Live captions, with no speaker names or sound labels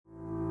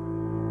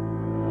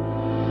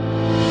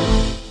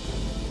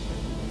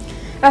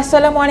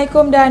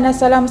Assalamualaikum dan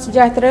salam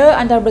sejahtera.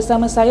 Anda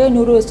bersama saya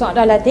Nurul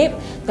Sa'dah Latif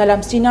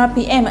dalam SINAR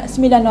PM 9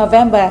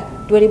 November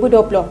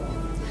 2020.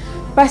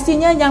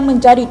 Pastinya yang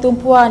menjadi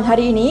tumpuan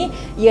hari ini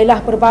ialah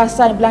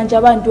perbahasan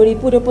Belanjawan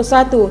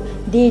 2021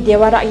 di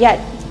Dewan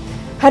Rakyat.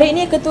 Hari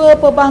ini Ketua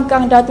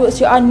Pembangkang Datuk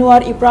Seri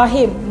Anwar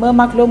Ibrahim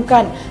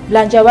memaklumkan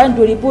Belanjawan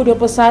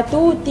 2021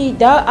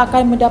 tidak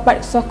akan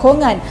mendapat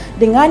sokongan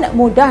dengan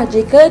mudah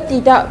jika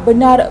tidak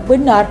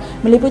benar-benar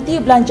meliputi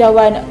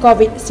belanjawan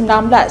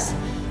COVID-19.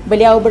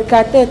 Beliau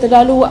berkata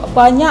terlalu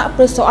banyak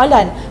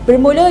persoalan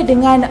bermula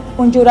dengan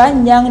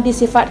unjuran yang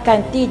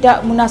disifatkan tidak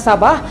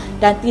munasabah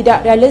dan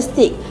tidak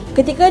realistik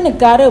ketika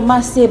negara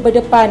masih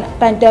berdepan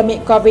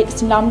pandemik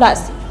COVID-19.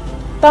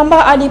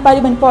 Tambah ahli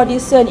Parlimen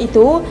Pordison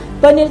itu,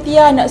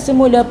 penelitian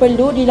semula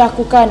perlu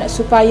dilakukan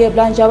supaya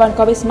belanjawan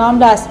COVID-19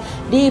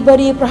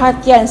 diberi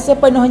perhatian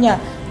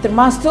sepenuhnya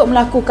termasuk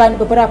melakukan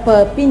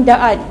beberapa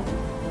pindaan.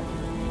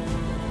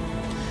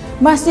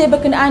 Masih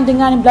berkenaan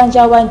dengan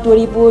belanjawan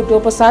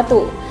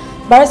 2021,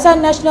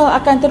 Barisan Nasional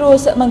akan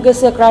terus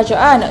menggesa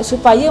kerajaan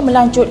supaya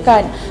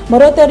melanjutkan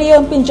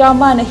moratorium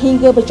pinjaman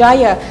hingga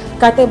berjaya,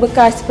 kata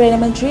bekas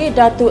Perdana Menteri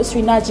Datuk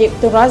Seri Najib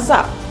Tun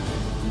Razak.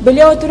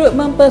 Beliau turut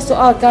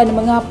mempersoalkan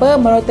mengapa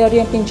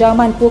moratorium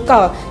pinjaman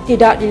pukal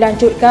tidak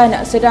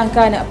dilanjutkan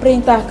sedangkan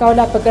Perintah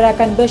Kawalan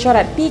Pergerakan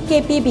Bersyarat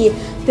PKPB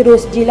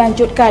terus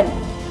dilanjutkan.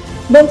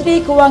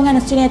 Menteri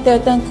Kewangan Senator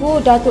Tengku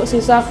Datuk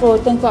Seri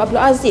Zafrul Tengku Abdul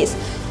Aziz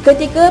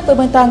ketika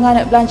pembentangan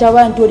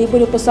Belanjawan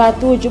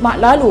 2021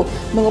 Jumaat lalu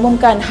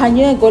mengumumkan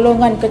hanya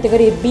golongan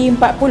kategori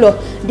B40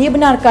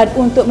 dibenarkan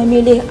untuk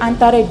memilih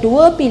antara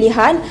dua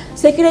pilihan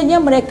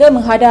sekiranya mereka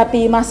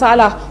menghadapi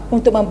masalah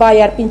untuk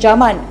membayar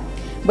pinjaman.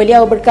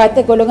 Beliau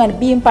berkata golongan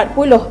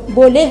B40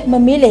 boleh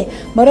memilih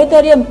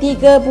moratorium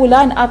 3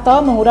 bulan atau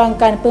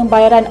mengurangkan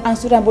pembayaran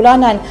ansuran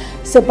bulanan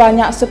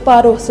sebanyak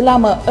separuh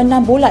selama 6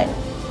 bulan.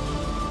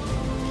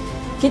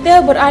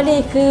 Kita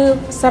beralih ke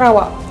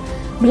Sarawak.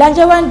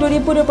 Belanjawan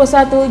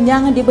 2021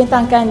 yang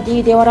dibentangkan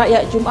di Dewan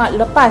Rakyat Jumaat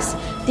lepas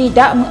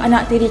tidak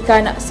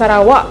menanaktirikan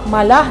Sarawak,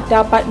 malah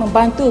dapat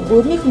membantu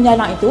bumi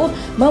penyalang itu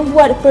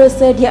membuat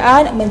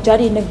persediaan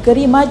menjadi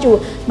negeri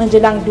maju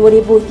menjelang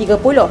 2030.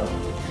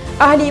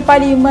 Ahli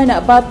Parlimen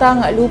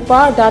Batang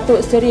Lupa Datuk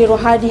Seri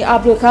Rohadi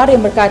Abdul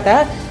Karim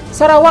berkata,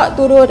 Sarawak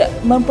turut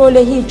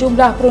memperolehi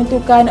jumlah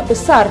peruntukan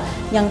besar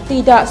yang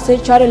tidak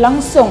secara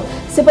langsung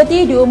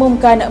seperti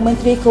diumumkan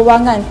Menteri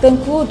Kewangan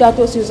Tengku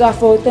Datuk Seri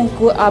Zafrul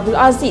Tengku Abdul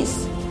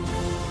Aziz.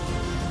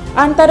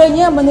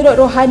 Antaranya menurut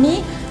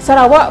Rohani,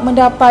 Sarawak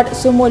mendapat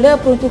semula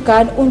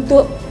peruntukan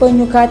untuk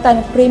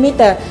penyukatan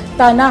perimeter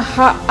tanah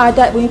hak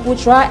adat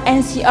Bumiputera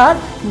NCR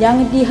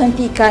yang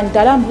dihentikan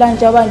dalam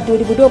Belanjawan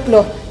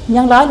 2020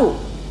 yang lalu.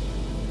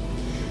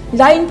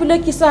 Lain pula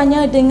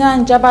kisahnya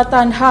dengan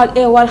Jabatan Hal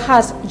Ehwal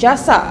Khas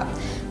Jasa.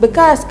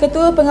 Bekas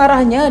Ketua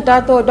Pengarahnya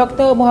Dato'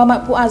 Dr.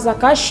 Muhammad Puaz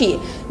Zakashi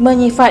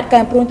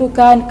menyifatkan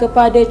peruntukan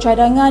kepada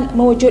cadangan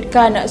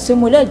mewujudkan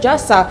semula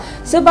jasa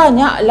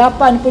sebanyak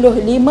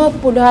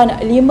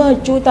RM85.5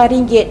 juta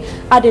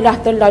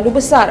adalah terlalu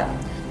besar.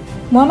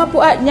 Muhammad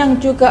Puaz yang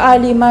juga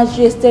ahli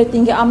Majlis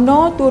Tertinggi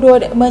UMNO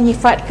turut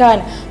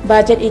menyifatkan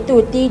bajet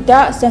itu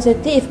tidak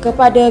sensitif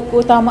kepada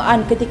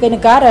keutamaan ketika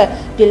negara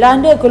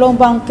dilanda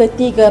gelombang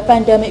ketiga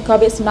pandemik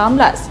COVID-19.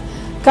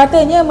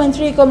 Katanya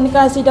Menteri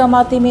Komunikasi dan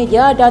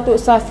Multimedia Datuk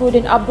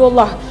Saifuddin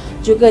Abdullah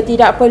juga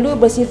tidak perlu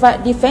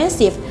bersifat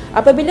defensif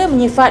apabila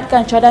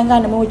menyifatkan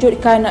cadangan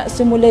mewujudkan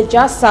semula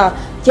jasa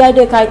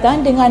tiada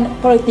kaitan dengan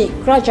politik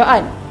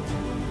kerajaan.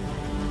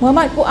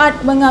 Muhammad Puad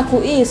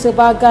mengakui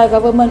sebagai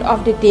Government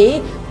of the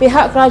Day,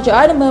 pihak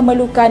kerajaan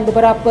memerlukan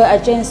beberapa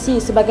agensi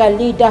sebagai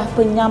lidah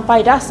penyampai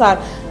dasar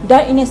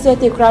dan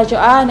inisiatif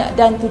kerajaan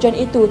dan tujuan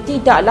itu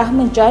tidaklah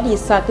menjadi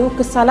satu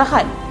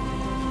kesalahan.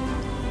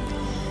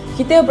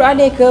 Kita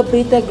beralih ke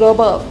berita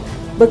global.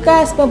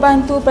 Bekas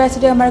pembantu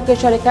Presiden Amerika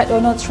Syarikat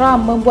Donald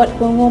Trump membuat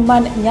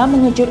pengumuman yang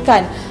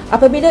mengejutkan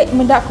apabila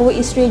mendakwa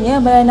isterinya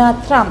Melania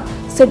Trump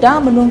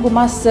sedang menunggu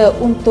masa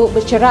untuk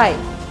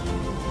bercerai.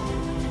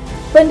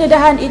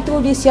 Pendedahan itu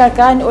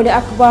disiarkan oleh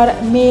akhbar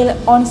Mail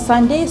on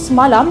Sunday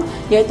semalam,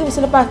 iaitu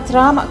selepas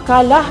Trump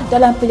kalah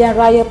dalam pilihan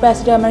raya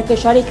Presiden Amerika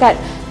Syarikat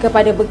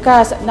kepada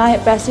bekas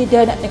naib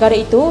Presiden negara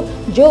itu,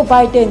 Joe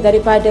Biden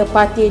daripada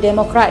Parti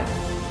Demokrat.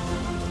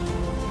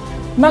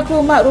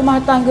 Maklumat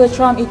rumah tangga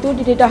Trump itu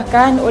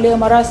didedahkan oleh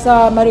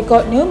Marasa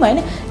Marigold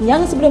Newman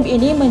yang sebelum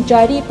ini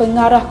menjadi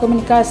pengarah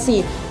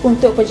komunikasi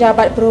untuk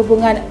Pejabat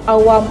Perhubungan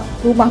Awam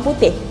Rumah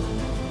Putih.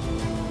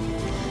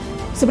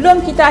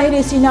 Sebelum kita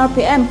akhiri SINAR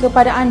PM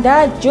kepada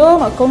anda,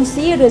 jom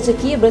kongsi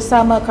rezeki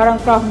bersama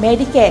Karangkraf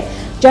Medicare.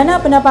 Jana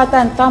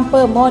pendapatan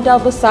tanpa modal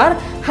besar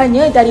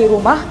hanya dari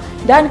rumah.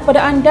 Dan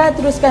kepada anda,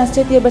 teruskan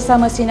setia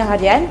bersama SINAR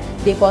Harian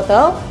di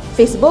portal,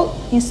 Facebook,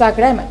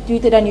 Instagram,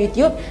 Twitter dan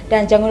YouTube.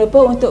 Dan jangan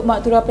lupa untuk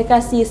maktur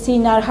aplikasi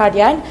SINAR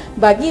Harian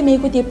bagi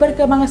mengikuti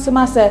perkembangan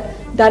semasa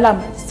dalam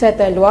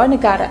serta luar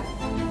negara.